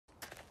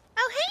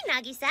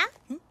Nagisa.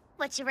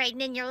 What you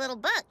writing in your little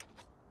book?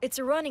 It's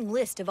a running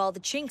list of all the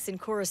chinks in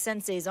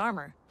Koro-sensei's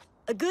armor.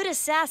 A good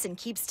assassin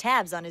keeps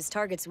tabs on his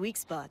target's weak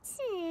spots.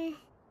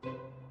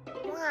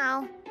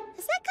 Wow.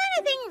 Is that kind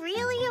of thing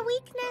really a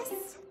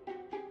weakness?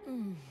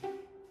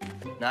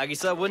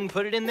 Nagisa wouldn't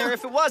put it in there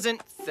if it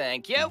wasn't.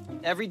 Thank you.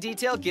 Every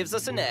detail gives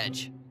us an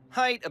edge.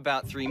 Height,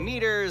 about 3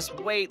 meters.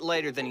 Weight,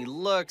 lighter than he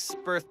looks.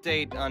 Birth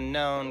date,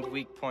 unknown.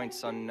 Weak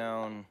points,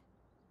 unknown.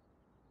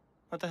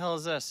 What the hell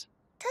is this?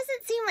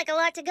 Doesn't seem like a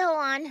lot to go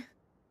on.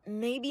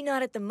 Maybe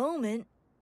not at the moment,